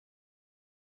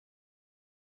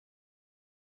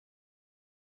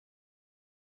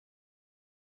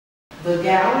The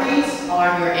galleries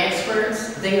are your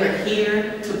experts. They are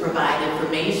here to provide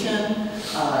information,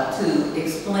 to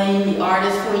explain the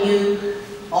artist for you.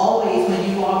 Always when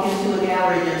you walk into a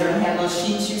gallery, you're going to have those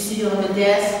sheets you see on the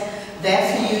desk.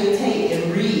 That's for you to take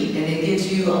and read, and it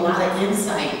gives you a lot of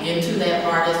insight into that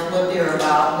artist, what they're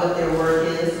about, what their work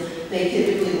is. They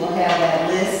typically will have that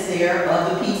list there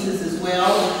of the pieces as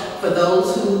well. For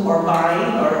those who are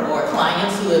buying or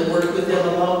clients who have worked with them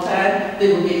a long time,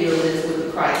 they will give you a list with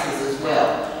the prices as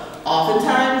well.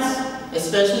 Oftentimes,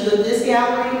 especially with this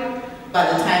gallery, by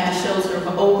the time the shows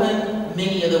are open,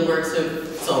 many of the works are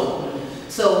sold.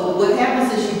 So what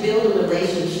happens is you build a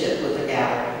relationship with the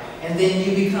gallery, and then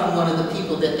you become one of the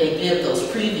people that they give those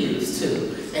previews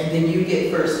to, and then you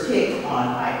get first pick on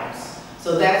items.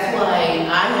 So that's why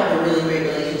I have a really great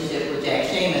relationship with Jack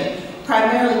Shainman,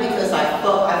 primarily because I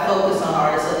focus on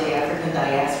artists of the African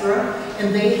diaspora,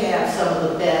 and they have some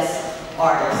of the best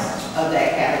artists of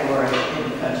that category in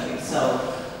the country. So,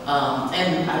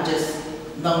 and I've just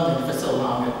known them for so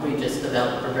long, and we just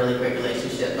developed a really great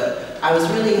relationship. But I was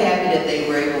really happy that they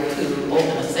were able to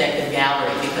open a second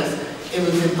gallery, because it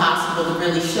was impossible to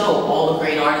really show all the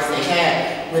great artists they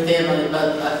had within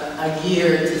a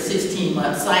year to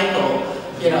 16-month cycle.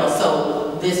 You know,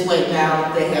 so this way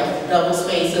now they have double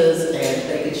spaces and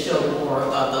they can show more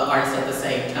of the artists at the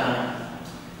same time.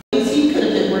 He could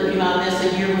have been working on this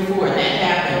a year before that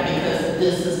happened, because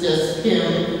this is just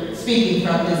him speaking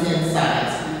from his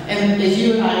insides. And as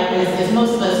you and I, as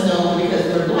most of us know, because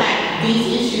we're Black, these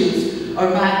issues are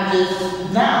not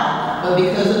just now, but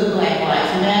because of the Black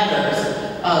Lives Matters,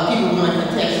 people want to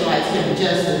contextualize him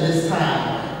just in this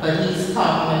time. But he's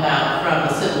talking about from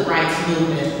the civil rights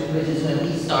movement, which is when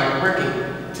he started working,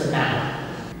 to now.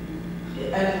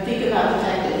 And think about the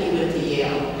fact that he went to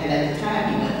Yale, and at the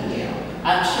time he went to Yale,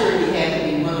 I'm sure he had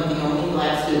to be one of the only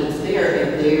Black students there,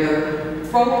 and their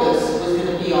focus was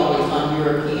going to be always on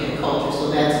European culture, so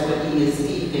that's what he is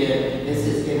steeped in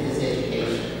his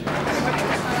education.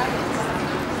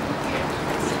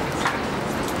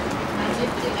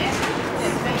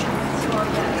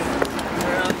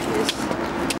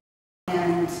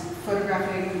 And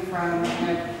photographing from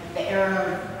the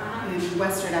era in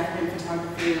Western African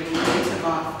photography that really took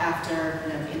off after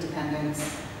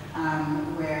independence,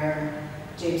 where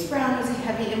James Brown was a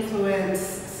heavy influence,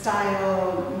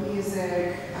 style,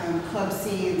 music, club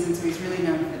scenes, and so he's really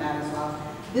known for that as well.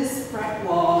 This front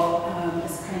wall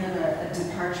is kind of a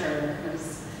departure,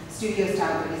 his studio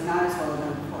style that he's not as well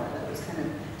known for. That was kind of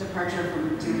departure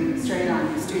from doing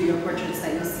straight-on studio portraits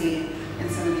that you'll see in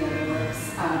some of the other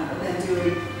works, but then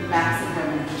doing the backs of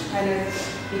women, which kind of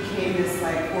became this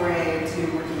like foray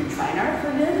into working in fine art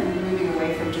for him and moving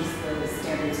away from just the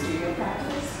standard studio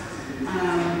practice.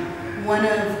 One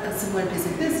of a similar piece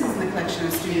like this is in the collection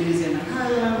of Studio Museum in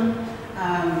Harlem,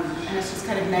 and it's just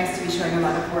kind of nice to be showing a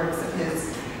lot of works of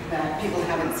his that people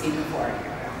haven't seen before.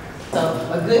 So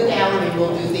a good gallery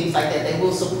will do things like that. They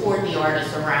will support the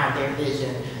artists around their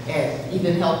vision and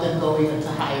even help them go even to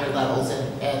higher levels,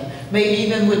 and maybe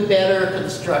even with better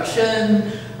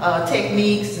construction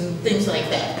techniques and things like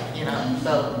that, you know.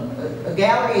 So a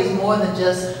gallery is more than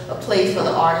just a place for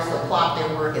the artists to plop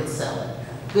their work and sell it.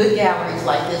 Good galleries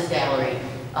like this gallery,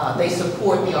 they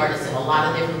support the artists in a lot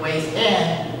of different ways,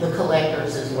 and the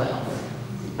collectors as well.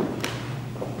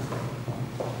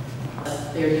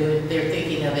 They're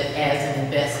thinking of it as an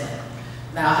investment.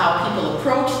 Now, how people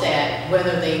approach that,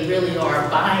 whether they really are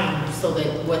buying so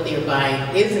that what they're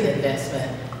buying is an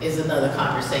investment, is another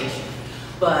conversation.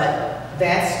 But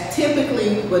that's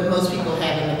typically what most people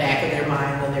have in the back of their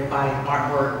mind when they're buying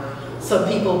artwork. Some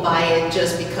people buy it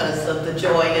just because of the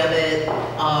joy of it,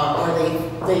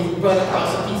 or they run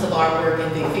across a piece of artwork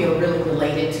and they feel really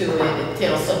related to it. It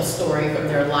tells some story from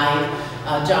their life.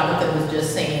 Jonathan was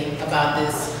just saying about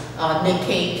this Nick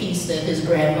Cave piece that his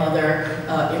grandmother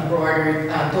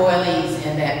embroidered doilies,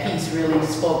 and that piece really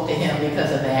spoke to him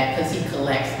because of that, because he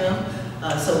collects them.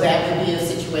 So that would be a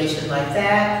situation like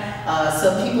that.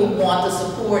 Some people want to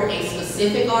support a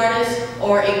specific artist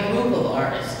or a group of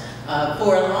artists.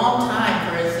 For a long time,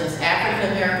 for instance,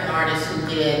 African American artists who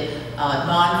did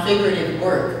non-figurative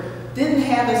work didn't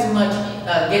have as much,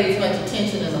 get as much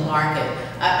attention in the market.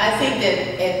 I think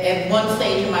that at one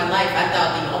stage in my life, I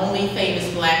thought the only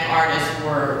famous Black artists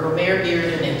were Romare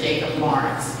Bearden and Jacob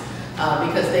Lawrence,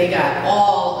 because they got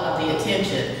all of the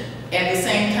attention. At the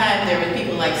same time, there were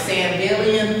people like Sam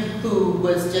Gillian, who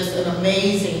was just an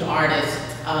amazing artist,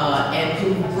 and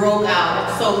who broke out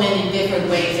in so many different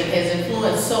ways and has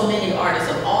influenced so many artists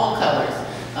of all colors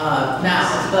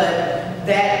now. But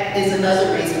that is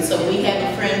another reason. So we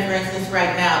have a friend, for instance,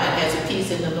 right now that has a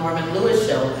piece in the Norman Lewis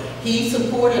show. He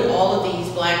supported all of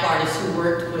these black artists who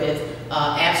worked with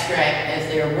abstract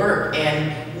as their work,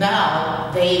 and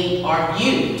now they are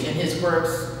huge, and his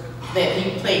works that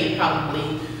he played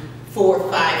probably 4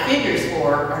 or 5 figures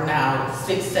for are now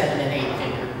 6, 7, and 8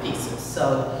 figure pieces.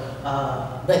 So,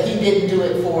 but he didn't do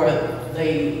it for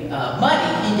the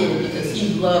money, he did it because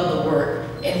he loved the work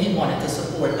and he wanted to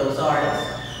support those artists.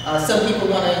 Some people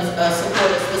want to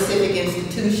support a specific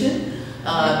institution.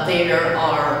 There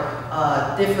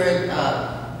are different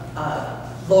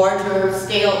larger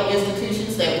scale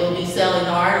institutions that will be selling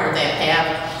art or that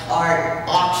have art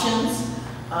auctions.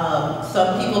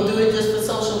 Some people do it just for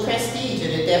social prestige,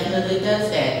 and it definitely does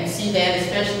that. You see that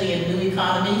especially in new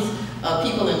economies.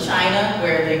 People in China,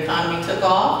 where the economy took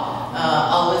off,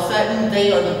 all of a sudden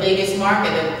they are the biggest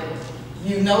market. And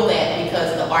you know that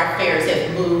because the art fairs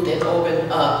have moved and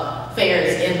opened up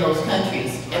fairs in those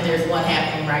countries. And there's one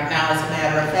happening right now, as a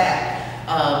matter of fact,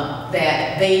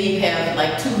 that they have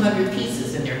like 200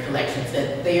 pieces in their collections,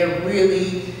 that they are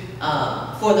really,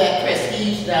 for that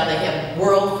prestige now, they have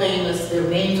world famous, their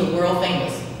names are world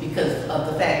famous because of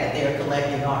the fact that they're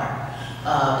collecting art.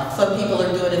 Some people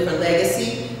are doing it for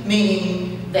legacy,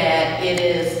 meaning that it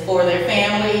is for their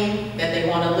family, that they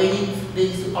want to leave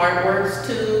these artworks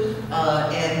to,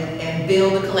 and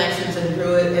build the collections and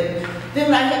grow it. And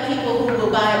then I have people who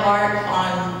will buy art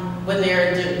on, when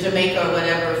they're in Jamaica or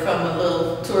whatever, from a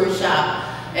little tourist shop,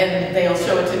 and they'll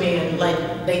show it to me, and like,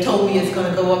 they told me it's going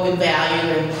to go up in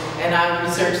value, and I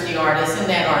research the artist, and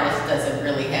that artist doesn't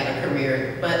really have a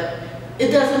career, but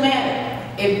it doesn't matter.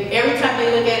 Every time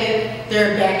they look at it,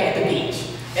 they're back at the beach,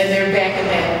 and they're back in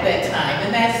that time,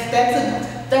 and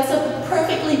that's a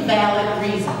perfectly valid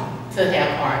reason to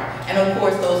have art. And of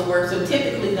course, those works are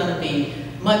typically going to be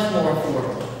much more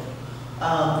affordable.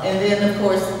 And then, of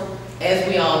course, as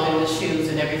we all do with shoes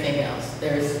and everything else,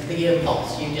 there's the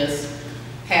impulse. You just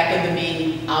happen to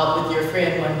be out with your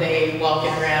friend one day,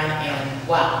 walking around, and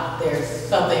wow, there's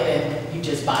something that you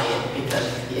just buy it because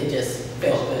it just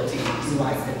felt good to you. You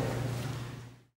liked it.